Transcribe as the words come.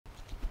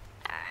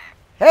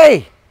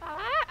Hey,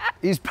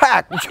 he's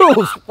back.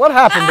 Jules, what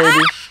happened,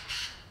 baby?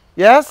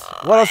 Yes?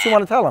 What else you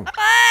want to tell him?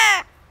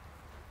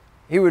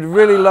 He would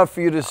really love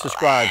for you to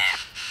subscribe.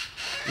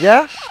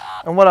 Yeah?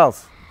 And what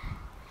else?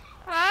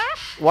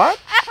 What?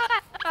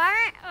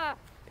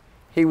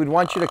 He would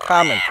want you to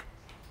comment.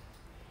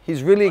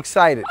 He's really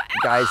excited,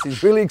 guys.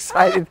 He's really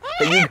excited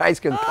that you guys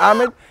can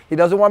comment. He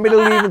doesn't want me to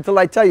leave until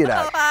I tell you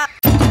that.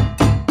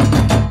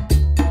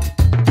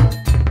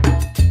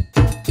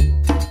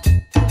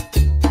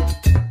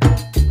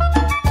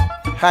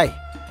 Hi,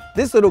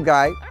 this little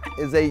guy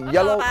is a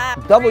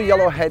double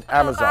yellow-head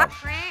Amazon.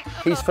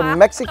 He's from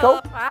Mexico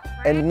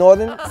and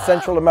northern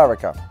Central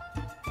America.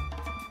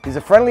 He's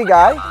a friendly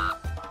guy,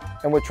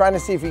 and we're trying to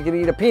see if he can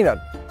eat a peanut.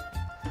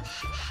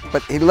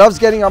 But he loves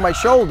getting on my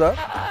shoulder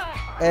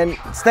and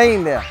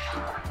staying there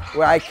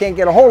where I can't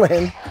get a hold of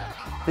him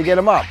to get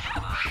him up.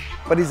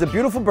 But he's a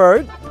beautiful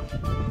bird.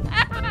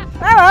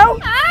 Hello.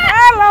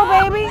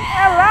 Hello, baby.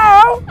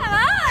 Hello.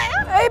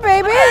 Hey,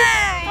 baby.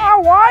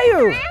 How are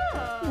you?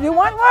 You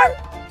want one?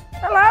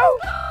 Hello?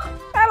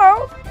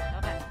 Hello?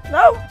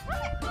 No?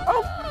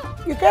 Oh,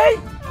 you okay?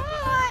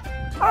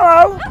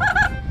 Hello?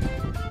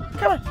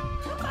 Come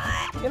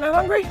on. You're not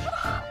hungry?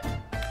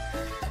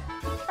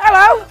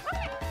 Hello?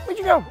 Where'd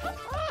you go?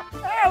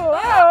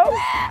 Hello?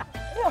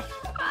 Yeah.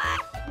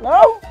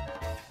 No?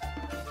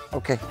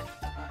 Okay.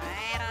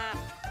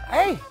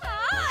 Hey,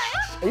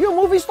 are you a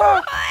movie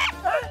star?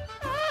 Huh?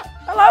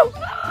 Hello?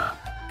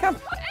 Come.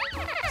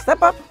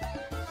 Step up.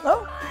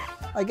 No?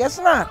 I guess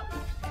not.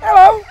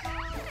 Hello?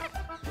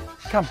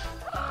 Come.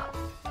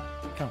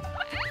 Come.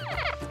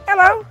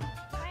 Hello?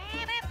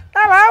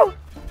 Hello?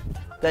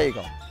 There you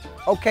go.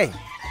 Okay.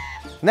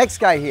 Next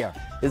guy here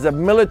is a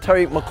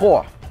military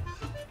macaw.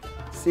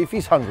 See if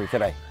he's hungry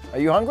today. Are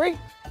you hungry?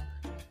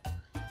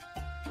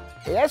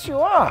 Yes, you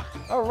are.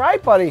 All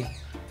right, buddy.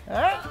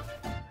 Huh?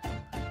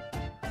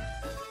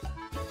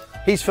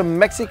 He's from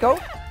Mexico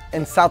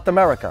and South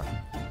America.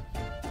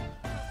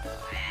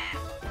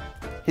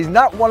 He's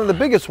not one of the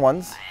biggest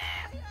ones,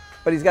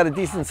 but he's got a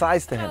decent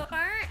size to him.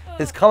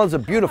 His colors are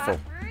beautiful.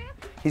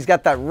 He's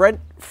got that red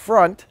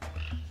front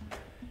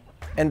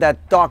and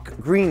that dark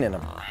green in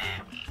him.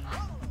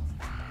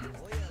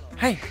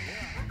 Hey,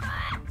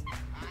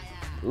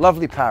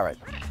 lovely parrot.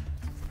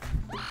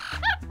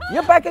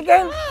 You're back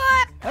again?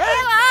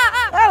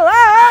 Huh?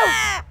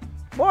 Hello?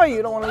 Boy,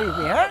 you don't want to leave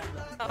me, huh?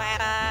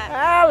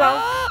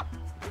 Hello?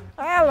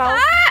 Hello?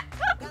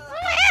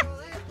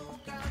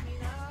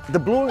 The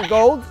blue and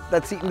gold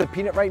that's eating the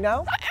peanut right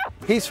now,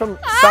 he's from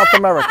South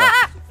America.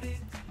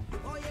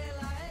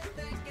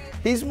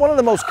 He's one of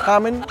the most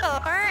common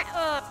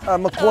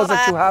macaws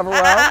that you have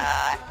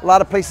around. A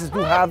lot of places do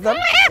have them.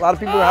 A lot of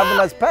people have them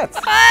as pets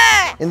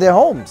in their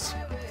homes.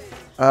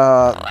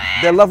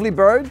 They're lovely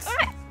birds.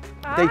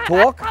 They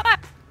talk.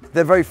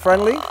 They're very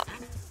friendly.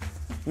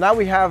 Now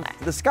we have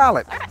the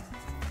scarlet.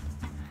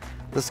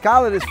 The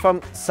scarlet is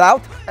from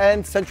South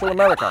and Central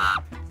America.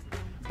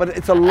 But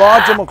it's a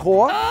larger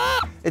macaw.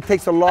 It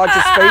takes a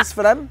larger space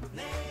for them.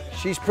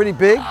 She's pretty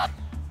big.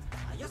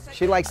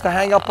 She likes to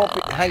hang out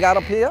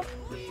up here.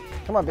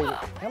 Come on, baby.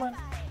 Come on.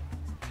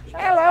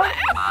 Hello.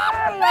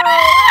 Hello.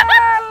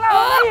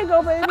 Hello. There you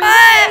go, baby.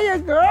 There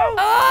you go.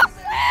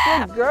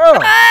 Good girl.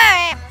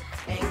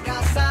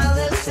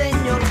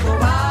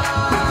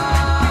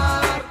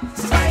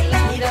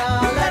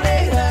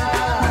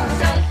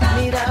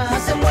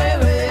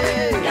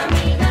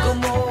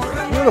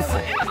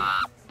 Beautiful.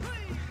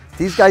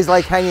 These guys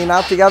like hanging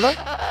out together.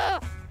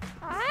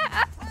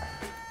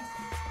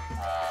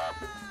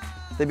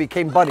 They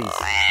became buddies.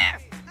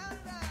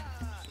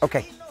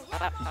 Okay,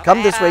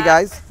 come this way,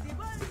 guys.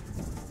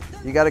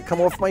 You got to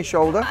come off my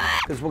shoulder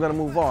because we're going to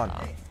move on.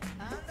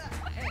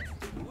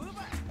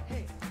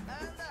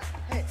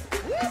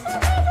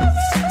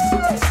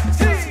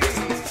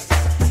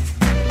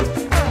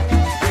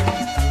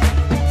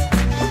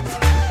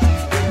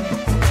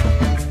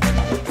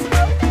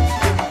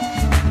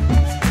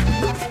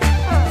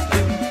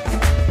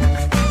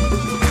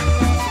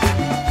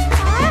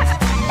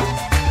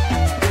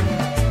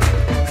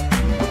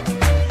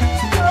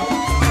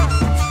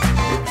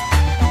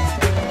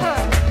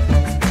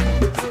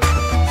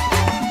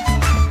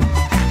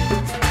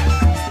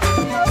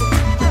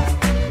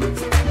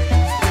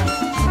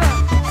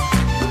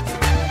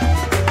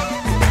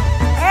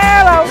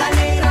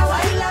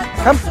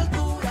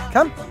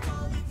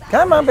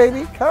 Come on,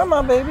 baby. Come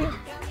on, baby.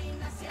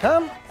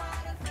 Come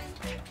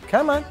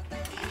on.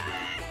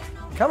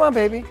 Come on,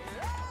 baby.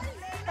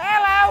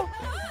 Hello.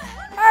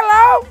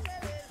 Hello.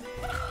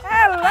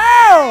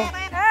 Hello.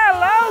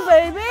 Hello,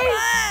 baby.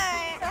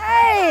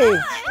 Hey,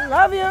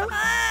 love you.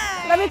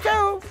 Love you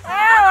too.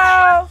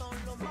 Hello.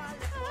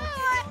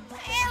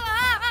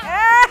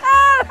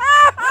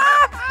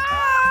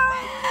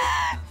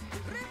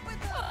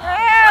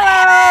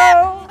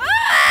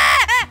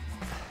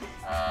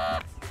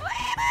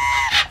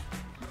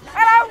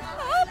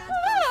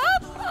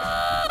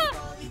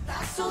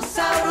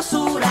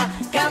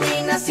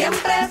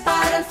 Siempre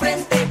para el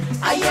frente,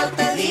 ay yo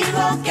te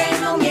digo que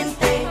no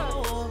miente.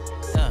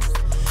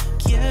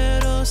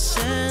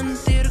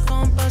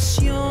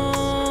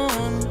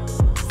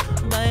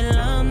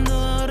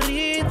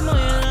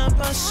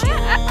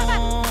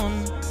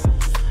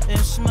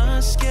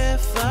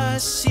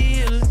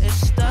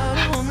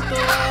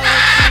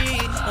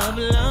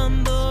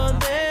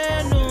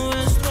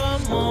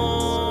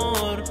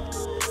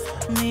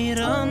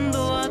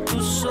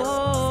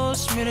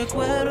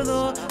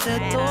 de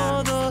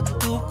todo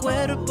tu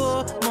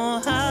cuerpo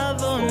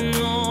mojado,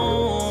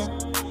 no.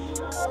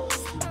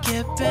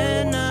 Qué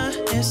pena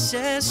es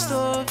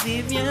esto,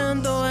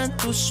 viviendo en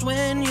tu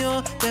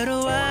sueño,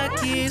 pero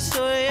aquí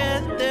soy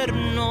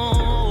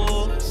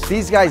eterno.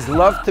 These guys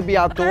love to be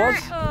outdoors.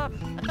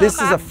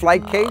 This is a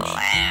flight cage.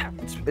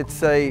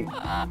 It's a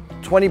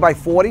 20 by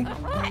 40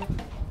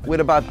 with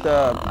about,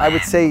 I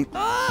would say,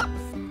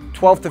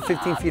 12 to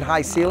 15 feet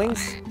high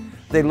ceilings.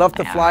 They love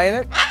to fly in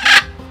it.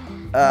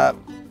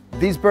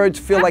 These birds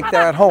feel like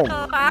they're at home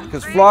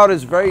because Florida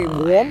is very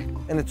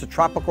warm and it's a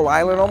tropical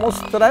island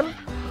almost to them,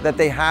 that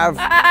they have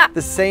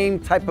the same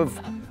type of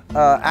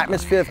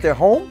atmosphere if they're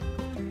home,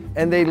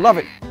 and they love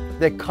it.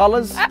 Their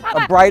colors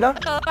are brighter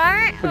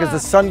because the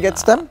sun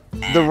gets them.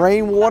 The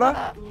rainwater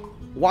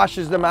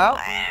washes them out,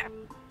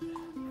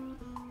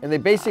 and they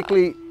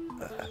basically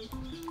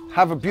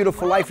have a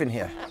beautiful life in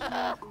here.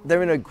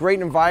 They're in a great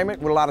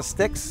environment with a lot of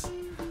sticks,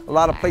 a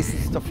lot of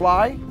places to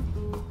fly,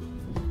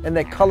 and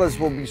their colors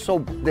will be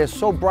they're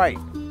so bright.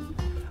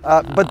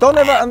 But don't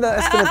ever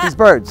underestimate these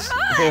birds.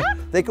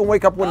 They can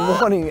wake up one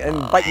morning and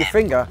bite your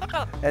finger,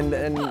 and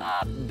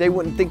they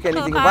wouldn't think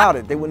anything about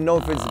it. They wouldn't know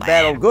if it's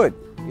bad or good,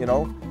 you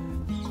know.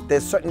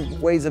 There's certain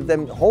ways of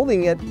them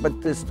holding it,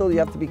 but there's still, you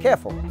have to be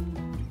careful.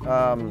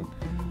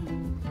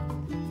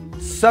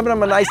 Some of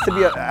them are nice to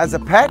be as a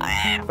pet,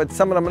 but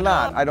some of them are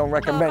not. I don't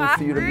recommend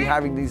for you to be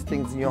having these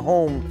things in your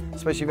home,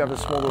 especially if you have a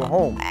small little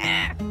home.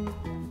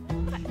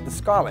 The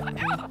scarlet,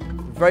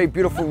 very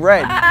beautiful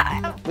red.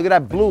 Look at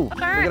that blue,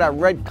 look at that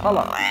red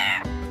color.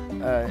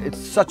 It's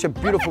such a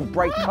beautiful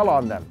bright color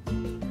on them.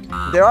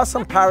 There are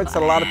some parrots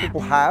that a lot of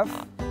people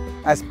have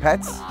as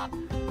pets.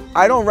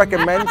 I don't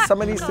recommend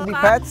some of these to be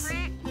pets,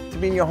 to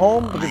be in your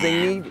home, because they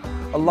need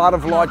a lot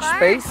of large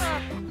space.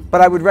 But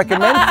I would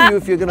recommend for you,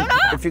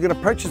 if you're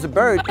gonna purchase a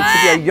bird, it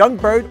should be a young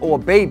bird or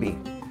a baby,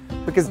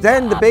 because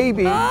then the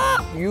baby,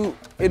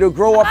 it'll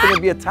grow up and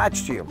it'll be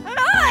attached to you,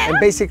 and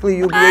basically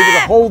you'll be able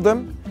to hold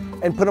them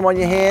and put them on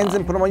your hands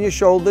and put them on your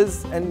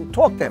shoulders and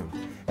talk to them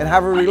and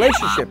have a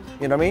relationship.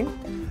 You know what I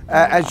mean?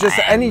 As just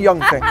any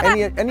young thing,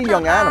 any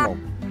young animal.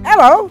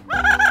 Hello.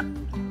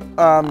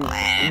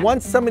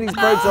 Once some of these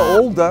birds are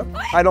older,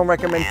 I don't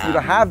recommend for you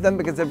to have them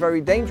because they're very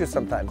dangerous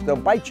sometimes. They'll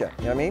bite you.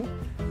 You know what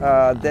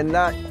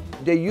I mean?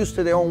 They're used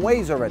to their own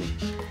ways already.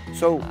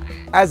 So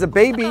as a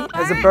baby,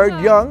 as a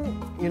bird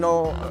young, you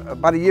know,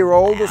 about a year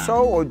old or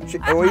so, or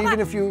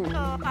even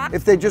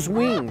if they're just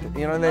weaned,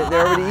 you know,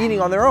 they're already eating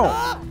on their own,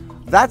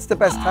 that's the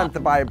best time to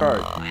buy a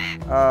bird.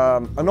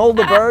 An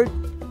older bird,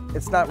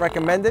 it's not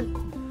recommended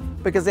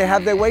because they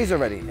have their ways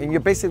already, and you're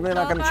basically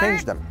not going to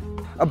change them.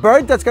 A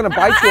bird that's going to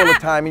bite you all the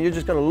time and you're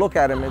just going to look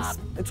at him,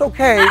 it's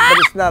okay, but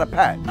it's not a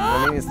pet. You know what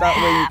I mean? It's not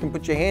where you can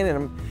put your hand in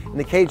him in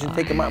the cage and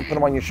take him out and put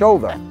him on your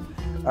shoulder.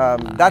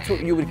 That's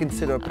what you would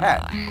consider a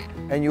pet,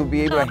 and you'll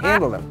be able to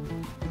handle them.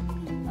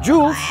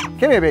 Jules,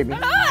 come here, baby.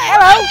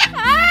 Hello.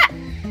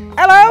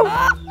 Hello.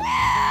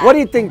 What do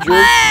you think,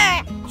 Jules?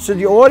 Should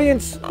the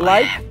audience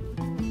like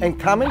and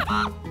comment,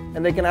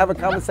 and they can have a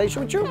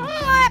conversation with you?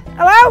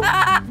 Hello.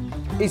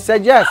 He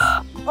said yes.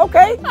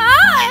 Okay.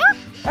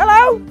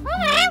 Hello.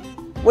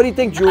 What do you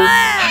think, Jules?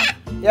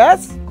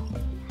 Yes?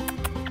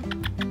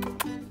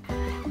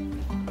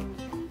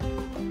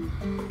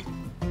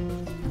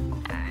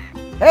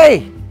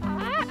 Hey,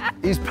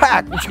 he's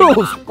packed.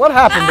 Jules, what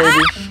happened,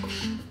 baby?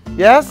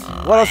 Yes?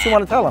 What else do you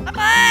want to tell him?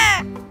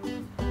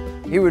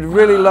 He would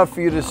really love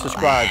for you to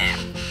subscribe.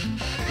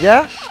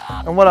 Yeah?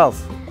 And what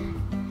else?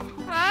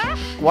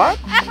 What?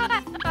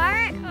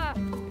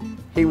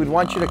 He would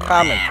want you to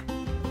comment.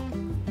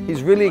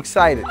 He's really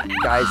excited,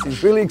 guys.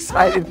 He's really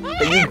excited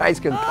that you guys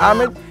can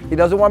comment. He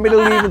doesn't want me to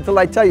leave until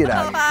I tell you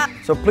that.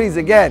 So please,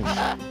 again,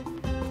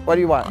 what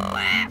do you want?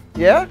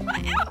 Yeah?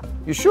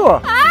 You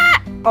sure?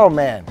 Oh,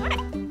 man.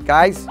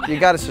 Guys, you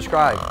gotta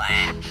subscribe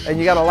and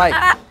you gotta like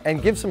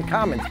and give some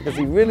comments because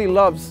he really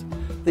loves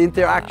the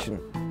interaction.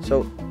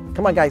 So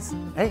come on, guys.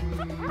 Hey.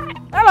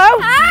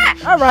 Hello.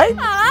 All right.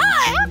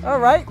 All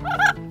right.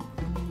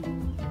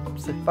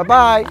 Say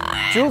bye-bye.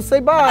 Jules,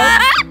 say bye.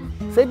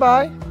 Say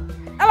bye.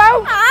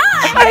 Hello.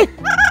 Hey.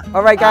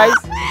 All right, guys.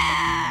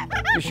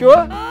 You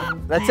sure?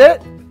 That's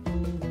it?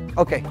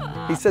 Okay.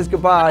 He says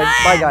goodbye.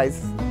 Bye,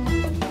 guys.